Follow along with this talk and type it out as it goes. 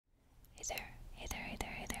there, hey there, hey there,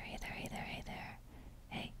 hey there, hey there, hey there, hey there.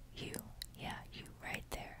 Hey, you, yeah, you right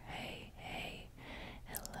there. Hey, hey.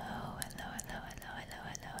 Hello, hello, hello, hello, hello,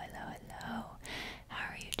 hello, hello, hello. How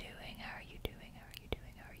are you doing? How are you doing? How are you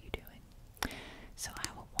doing? How are you doing? So I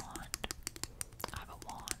have a wand. I have a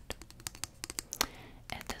wand.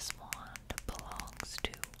 And this wand belongs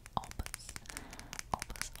to Albus.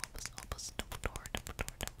 Albus, Albus, Albus, Dumbledore,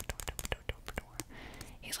 Dumbledore, Dumbledore, Dumbledore, Dumbledore.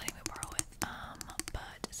 He's letting me borrow it.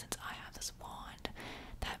 But since I have this wand,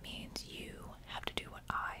 that means you have to do what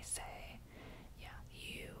I say. Yeah,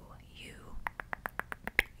 you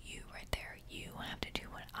right there. You have to do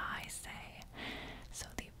what I say. So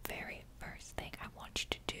the very first thing I want you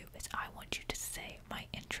to do is I want you to say my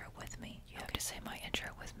intro with me. You have to say my intro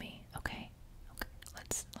with me, okay? Okay,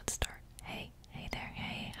 let's start. Hey, hey there,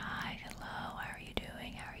 hey, hi, hello, how are you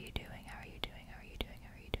doing? How are you doing? How are you doing? How are you doing?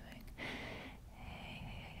 How are you doing? Hey,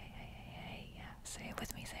 hey, hey, hey, hey, hey, yeah. Say it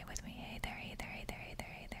with me, say it with me. Hey there, hey there, hey there, hey there,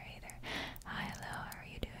 hey there, hey there. Hi, hello, how are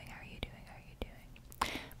you doing? How are you doing? How are you doing?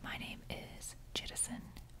 My name is Jettison.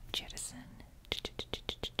 Jettison.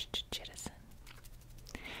 Jettison.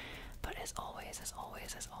 But as always, as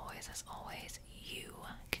always, as always, as always, you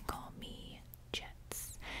can call me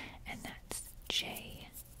Jets. And that's Jets.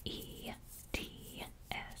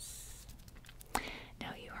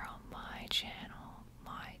 Now you are on my channel,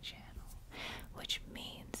 which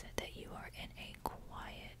means that you are in a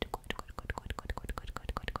quiet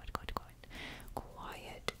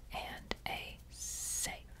and a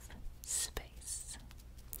safe space.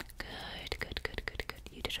 Good, good, good, good, good.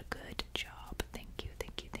 You did a good job. Thank you,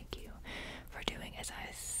 thank you, thank you for doing as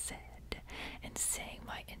I said and saying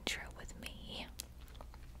my intro with me.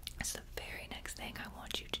 So the very next thing I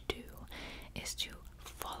want you to do is to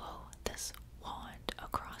follow this wand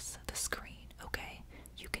across the screen, okay?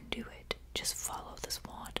 You can do it. Just follow this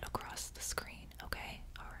wand across the screen, okay?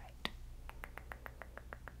 Alright.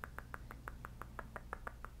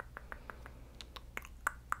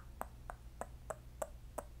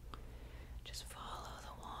 Just follow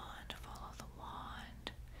the wand, follow the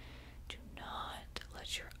wand. Do not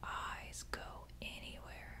let your eyes go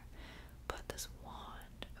anywhere but this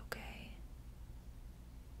wand, okay?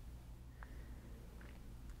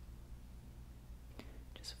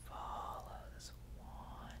 Just follow this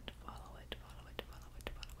wand. Follow it, follow it, follow it,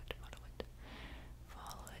 follow it, follow it.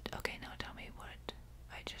 Follow it. Okay, now tell me what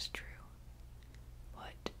I just drew.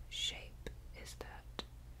 What shape is that?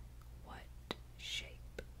 What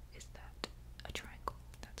shape is that? A triangle.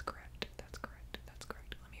 That's correct. That's correct. That's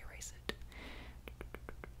correct. Let me erase it.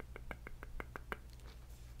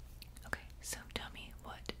 Okay, so tell me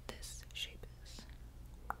what this shape is.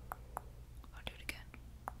 I'll do it again.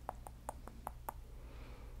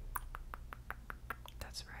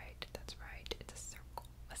 That's right, that's right. It's a circle,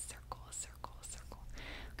 a circle, a circle, a circle.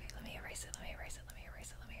 Okay, let me erase it, let me erase it, let me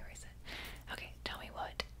erase it, let me erase it. Okay, tell me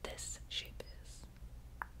what this shape is.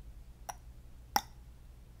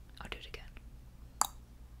 I'll do it again.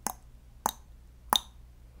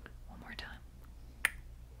 One more time.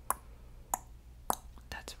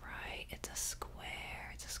 That's right, it's a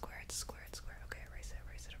square, it's a square, it's a square, it's a square. Okay, erase it,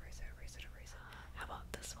 erase it, erase it, erase it, erase it. How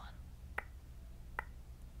about this one?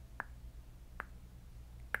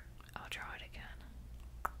 I'll draw it again.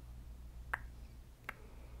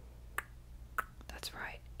 That's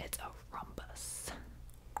right, it's a rhombus.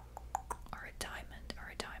 Or a diamond, or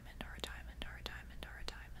a diamond, or a diamond, or a diamond, or a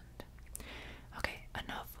diamond. Okay,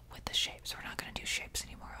 enough with the shapes. We're not gonna do shapes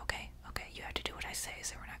anymore, okay? Okay, you have to do what I say,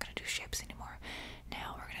 so we're not gonna do shapes anymore.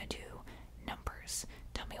 Now we're gonna do numbers.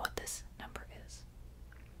 Tell me what this number is.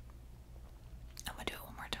 I'm gonna do it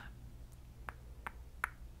one more time.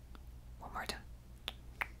 One more time.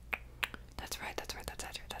 That's right, that's right, that's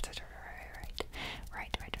accurate, that's accurate,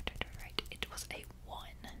 right. It was a 1.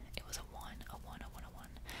 It was a 1, a 1, a 1, a 1.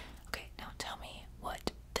 Okay, now tell me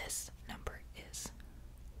what this number is.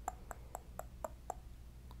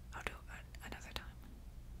 I'll do it another time.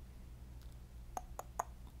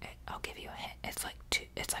 I'll give you a hint. It's like 2,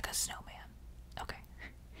 it's like a snowman. Okay.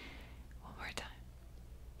 One more time.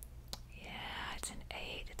 Yeah, it's an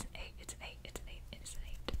 8, it's an 8, it's an 8, it's an 8, it's an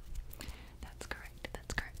 8. That's correct,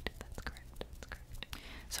 that's correct, that's correct, that's correct.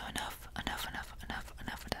 So enough of that,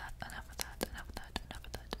 enough of that, enough of that, enough of that, enough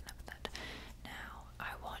of that, enough of that. Now,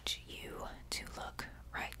 I want you to look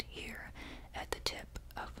right here at the tip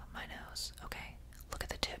of my nose, okay? Look at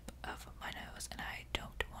the tip of my nose, and I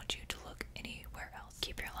don't want you to look anywhere else.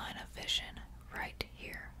 Keep your line of vision right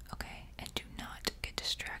here, okay? And do not get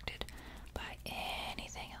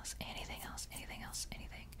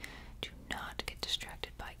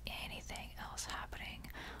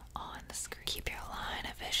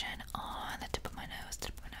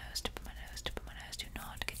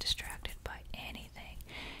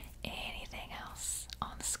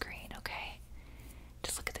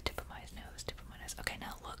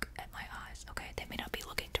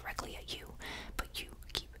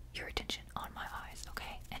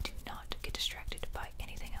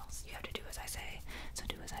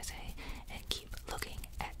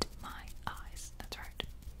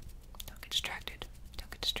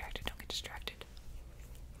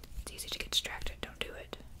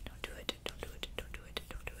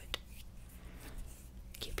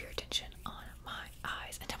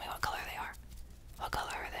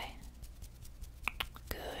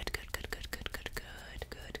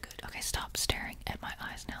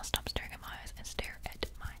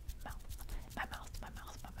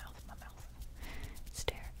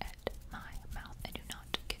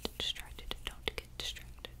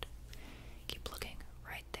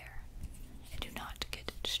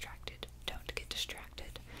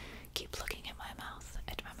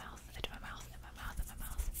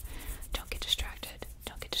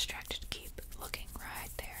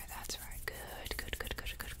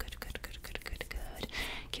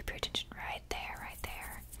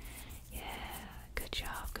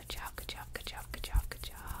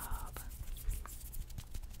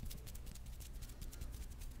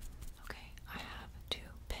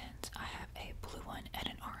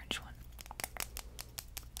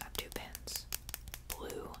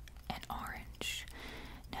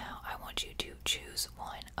want you to choose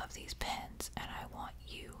one of these pens, and I want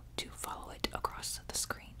you to follow it across the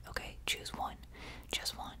screen, okay? Choose one,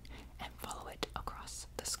 just one, and follow it across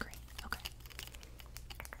the screen, okay?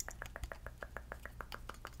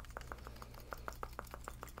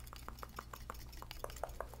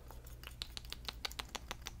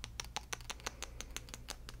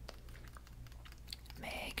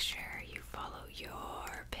 Make sure you follow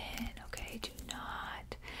your pen, okay? Do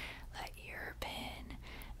not let your pen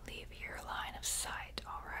leave your line of sight,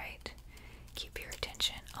 alright? Keep your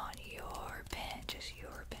attention on your pen, just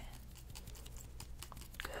your pen.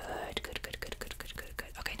 Good, good, good, good, good, good, good,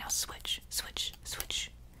 good. Okay, now switch, switch,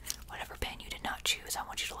 switch. Whatever pen you did not choose, I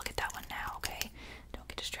want you to look at that one now, okay? Don't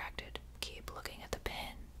get distracted. Keep looking at the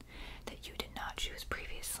pen that you did not choose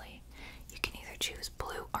previously. You can either choose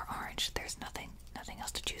blue or orange. There's nothing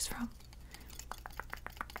else to choose from.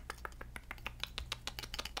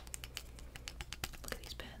 Look at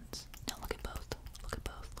these pens. Now look at both. Look at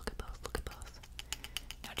both. Look at both. Look at both.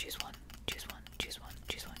 Now choose one. Choose one. Choose one.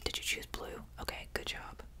 Choose one. Did you choose blue? Okay, good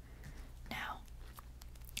job. Now,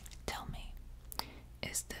 tell me,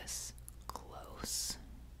 is this close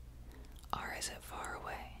or is it far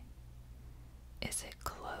away? Is it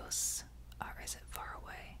close or is it far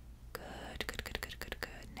away? Good, good, good, good, good,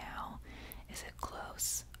 good. Now, is it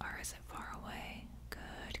close or is it far away?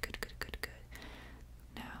 Good, good, good, good, good.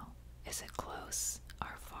 Now, is it close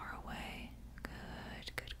or far away?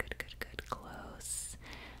 Good, good, good, good, good. Close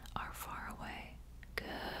or far away?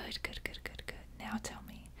 Good, good, good, good, good. Now tell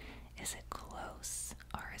me, is it close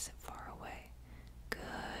or is it far away?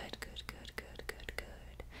 Good, good, good, good, good,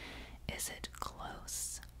 good. Is it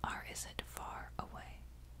close or is it far away?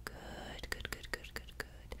 Good, good, good, good, good,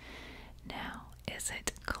 good. Now, is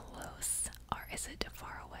it close or is it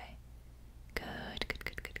far away? Good, good,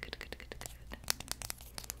 good, good, good, good, good, good.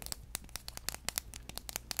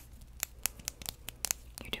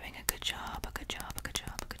 You're doing a good job, a good job, a good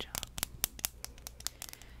job, a good job.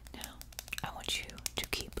 Now, I want you to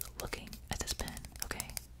keep looking at this pen, okay?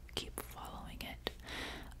 Keep following it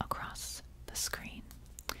across the screen.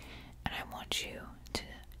 And I want you to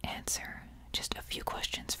answer just a few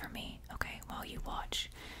questions for me, okay? While you watch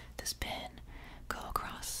this pen go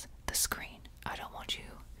across the screen. I don't want you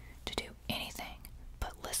to do anything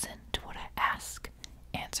but listen to what I ask.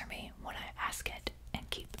 Answer me when I ask it, and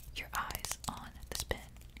keep your eyes on this pen.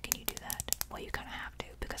 Can you do that? Well, you kind of have to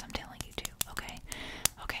because I'm telling you to, okay?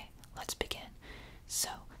 Okay, let's begin. So,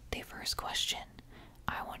 the first question,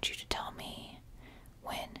 I want you to tell me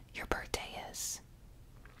when your birthday is.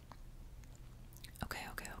 Okay,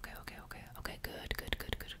 okay, okay, okay, okay, okay, good, good,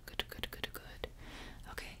 good, good, good, good, good, good.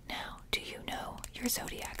 Okay, now, do you know your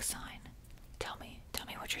zodiac sign? Tell me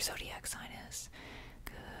what your zodiac sign is.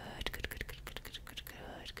 Good, good, good, good, good, good, good,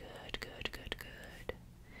 good, good, good, good, good.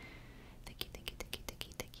 Thank you, thank you, thank you, thank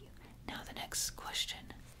you, thank you. Now the next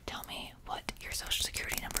question. Tell me what your social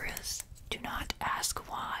security number is. Do not ask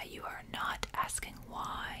why. You are not asking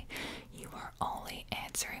why. You are only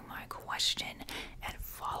answering my question and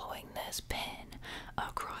following this pen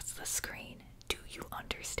across the screen. Do you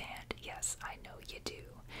understand? Yes, I know you do.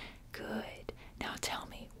 Good. Now tell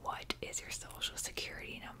me, what is your social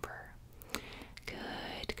security number?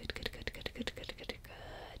 Good, good, good, good, good, good, good, good,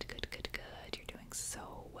 good, good, good, good. You're doing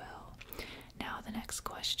so well. Now the next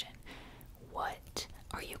question. What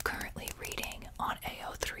are you currently reading on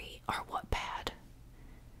AO3 or Wattpad?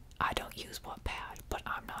 I don't use Wattpad, but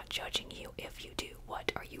I'm not judging you if you do.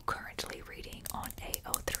 What are you currently reading on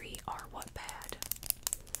AO3 or Wattpad?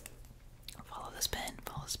 Follow this pen,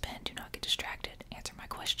 do not get distracted. Answer my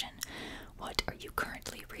question. What are you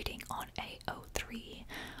currently reading on AO3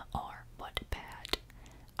 or Wattpad?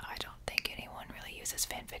 I don't think anyone really uses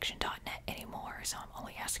fanfiction.net anymore, so I'm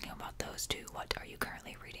only asking about those two. What are you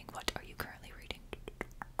currently reading? What are you currently reading?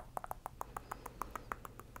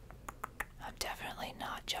 I'm definitely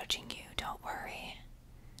not judging you, don't worry.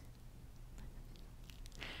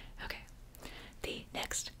 Okay, the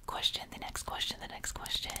next question, the next question, the next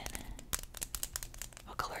question.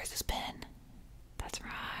 What color is this pen? That's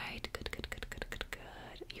right. Good, good, good, good, good,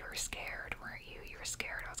 good. You were scared, weren't you? You were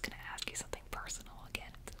scared I was going to ask you something personal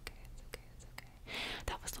again. It's okay, it's okay, it's okay.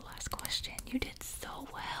 That was the last question. You did so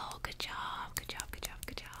well. Good job, good job, good job,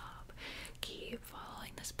 good job. Keep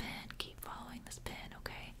following this pen. Keep following this pen,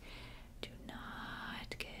 okay? Do not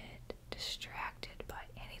get distracted by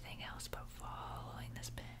anything else but following this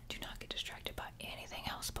pen. Do not get distracted by anything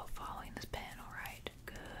else but following this pen, alright?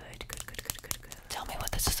 Good, good, good, good, good, good. Tell me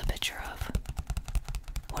what this is a picture of.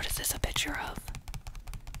 What is this a picture of?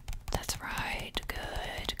 That's right.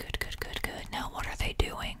 Good, good, good, good, good. Now what are they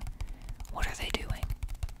doing? What are they doing?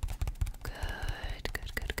 Good,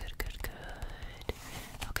 good, good, good, good, good.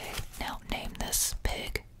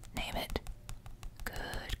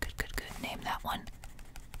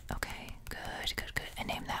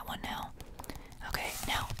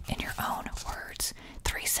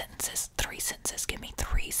 sentences. Give me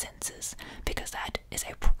 3 sentences, because that is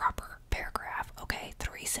a proper paragraph, okay?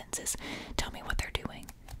 3 sentences. Tell me what they're doing.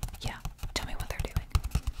 Yeah, tell me what they're doing.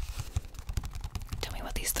 Tell me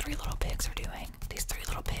what these 3 little pigs are doing. These 3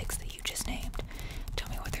 little pigs that you just named. Tell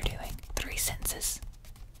me what they're doing. 3 sentences.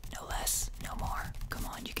 No less, no more. Come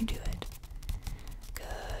on, you can do it.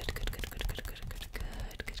 Good, good, good, good, good, good, good,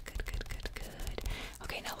 good, good, good, good, good, good.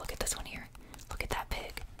 Okay, now look at this one here. Look at that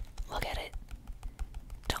pig. Look at it.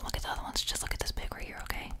 Don't look at the other ones, just look at this pig right here,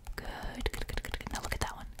 okay? Good, good, good, good, good. Now look at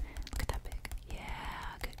that one. Look at that pig.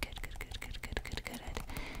 Yeah, good, good, good, good, good, good, good, good.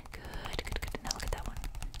 Good, good, good. Now look at that one.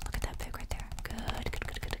 Look at that pig right there. Good, good,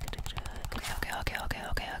 good, good, good, good, good. Okay, okay, okay,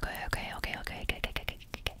 okay, okay, okay, okay, okay, okay, okay, okay,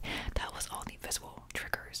 okay. That was all the visible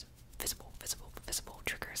triggers. Visible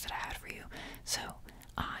triggers that I had for you. So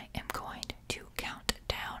I am going to count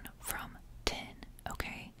down from 10,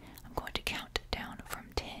 okay? I'm going to count down from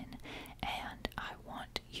 10, and I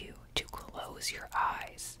want you to close your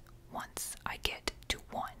eyes once I get to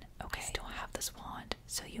 1, okay? I still have this wand,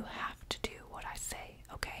 so you have to do what I say,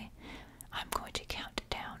 okay? I'm going to count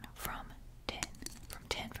down from 10, from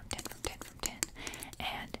 10, from 10, from 10, from 10,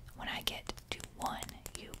 and when I get to 1,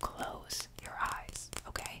 you close your eyes,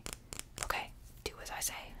 okay? Okay, do as I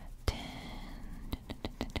say. 10,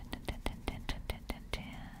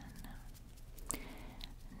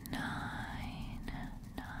 9,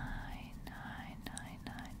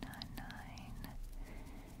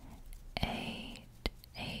 8,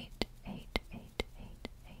 8, 8, 8, 8,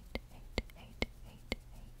 8, 8, 8,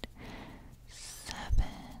 7,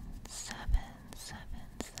 7, 7,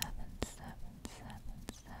 7, 7,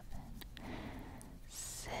 7,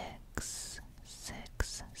 6, 6,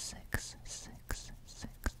 6, 6,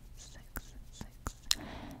 6,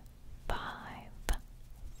 5,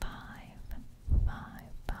 5, 5, 5,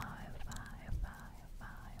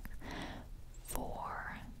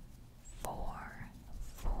 4, 4,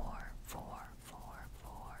 4, 4, 4,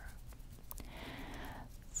 4,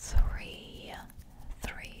 3,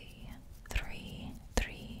 3, 3,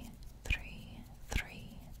 3, 3,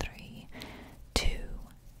 3, 3, 2,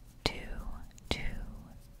 2, 2,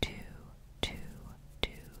 2, 2, 2,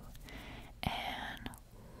 and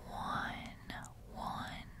 1,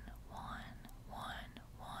 1,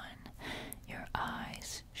 1. Your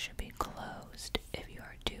eyes should be closed if you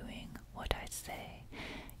are doing what I say.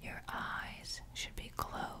 Your eyes should be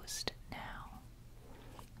closed now.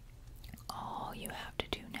 All you have to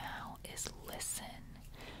do now is listen.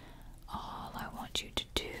 All I want you to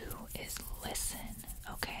do is listen,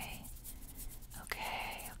 okay?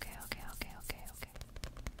 Okay, okay, okay, okay, okay, okay.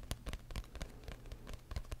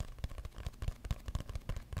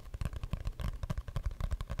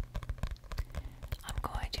 I'm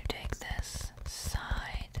going to take this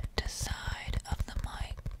side to side of the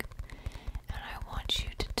mic, and I want you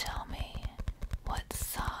to tell me what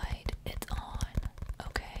side it's on,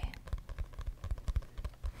 okay?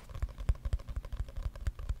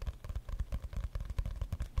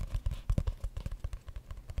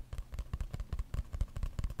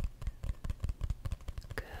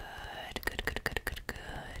 Good, good, good, good, good,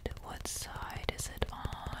 good. What side is it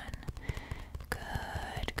on?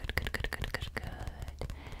 Good, good, good, good, good, good, good.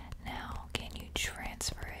 Now, can you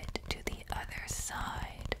transfer it to the other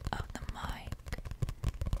side of the mic?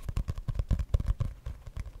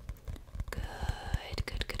 Good,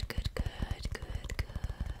 good, good, good, good, good, good.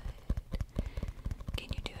 Can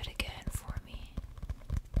you do it again for me?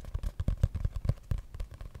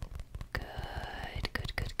 Good,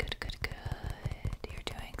 good, good, good, good, good. You're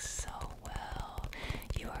doing so well.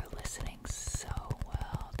 You are listening so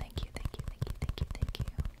well. Thank you, thank you, thank you, thank you, thank you.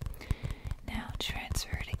 Now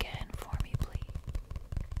transfer it again for me, please.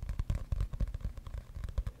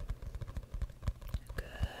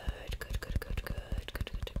 Good, good, good, good, good,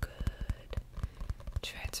 good, good, good.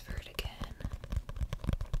 Transfer